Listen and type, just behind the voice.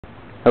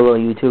Hello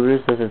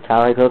YouTubers, this is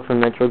Tyler Cook from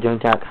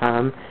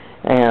RetroJunk.com,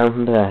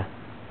 and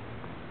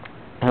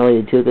hello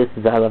YouTube, this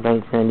is I Love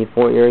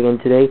 1994 here again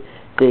today.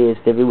 Today is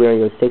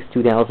February 6,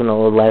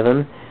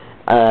 2011.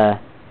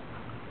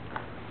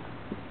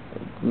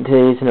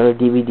 Today is another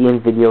DVD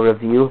and video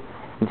review,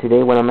 and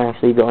today what I'm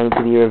actually going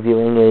to be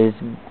reviewing is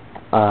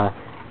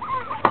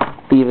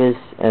Beavis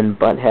and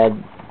Butthead,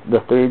 the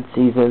third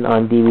season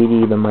on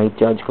DVD, the Mike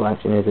Judge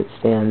Collection as it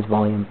stands,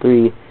 Volume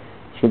 3. You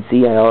can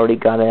see I already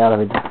got it out of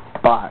its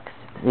box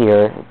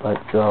here, but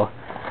so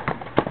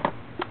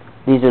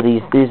these are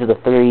the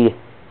three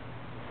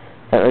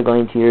that we're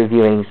going to be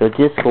reviewing. So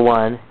disc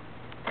 1,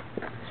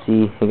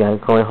 see, you got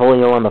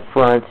Cornholio on the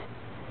front,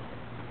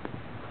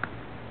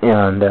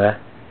 and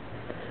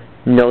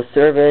no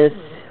service,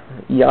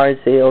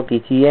 yard sale,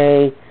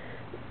 PTA,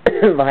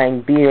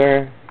 buying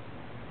beer,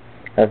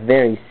 a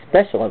very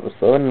special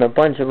episode, and a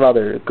bunch of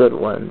other good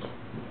ones.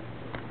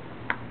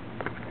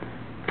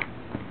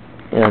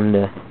 And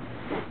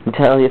to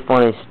tell you a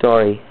funny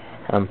story,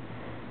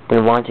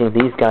 been watching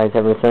these guys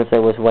ever since I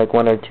was like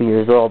 1 or 2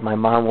 years old. My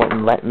mom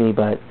wouldn't let me,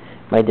 but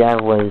my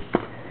dad was.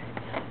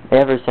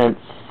 Ever since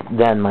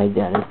then, my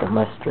dad has been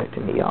less strict,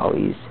 and he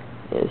always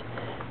is.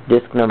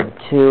 Disc number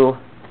 2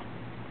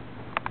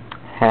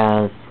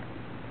 has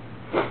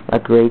A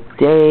Great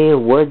Day,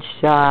 Wood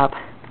Shop,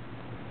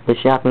 The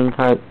Shopping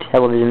Cart,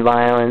 Television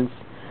Violence,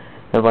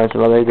 and a bunch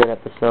of other good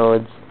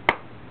episodes.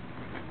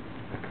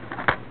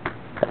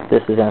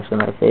 This is actually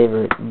my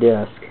favorite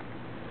disc.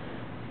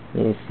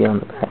 You see on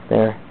the back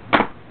there.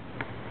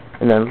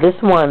 And then this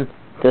one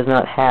does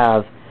not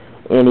have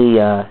any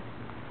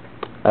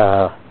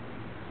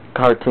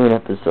cartoon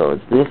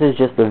episodes. This is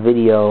just the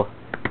video,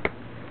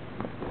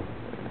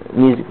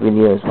 music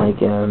videos.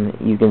 Like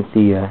you can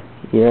see,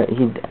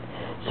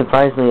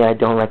 surprisingly, I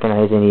don't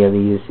recognize any of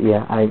these.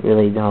 Yeah, I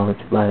really don't.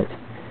 But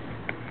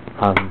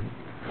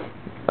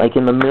like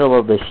in the middle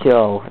of the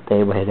show,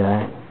 they would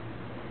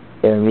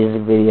their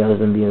music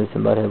videos, and Beavis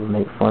and Butthead would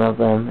make fun of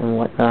them and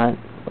whatnot.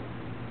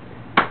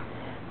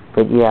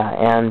 But yeah,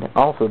 and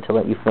also to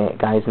let you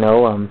guys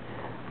know,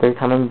 they're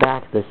coming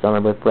back this summer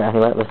with brand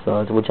new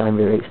episodes, which I'm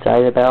very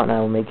excited about, and I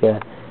will make a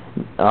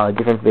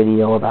different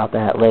video about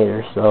that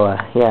later. So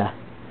yeah,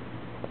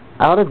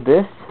 out of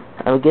this,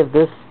 I would give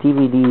this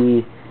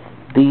DVD,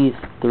 these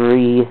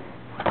three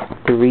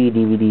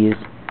DVDs,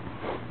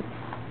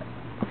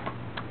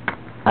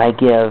 I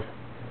give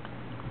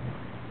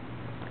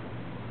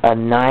a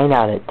 9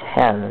 out of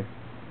 10.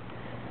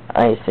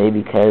 I say,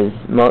 because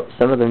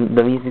some of the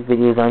music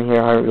videos on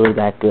here aren't really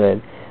that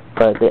good,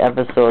 but the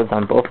episodes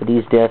on both of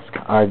these discs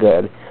are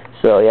good.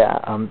 So yeah,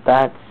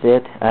 that's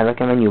it. I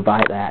recommend you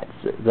buy that.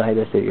 Buy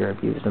this if you're a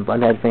Beavis and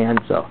Butthead fan.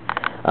 So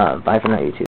bye for now, YouTube.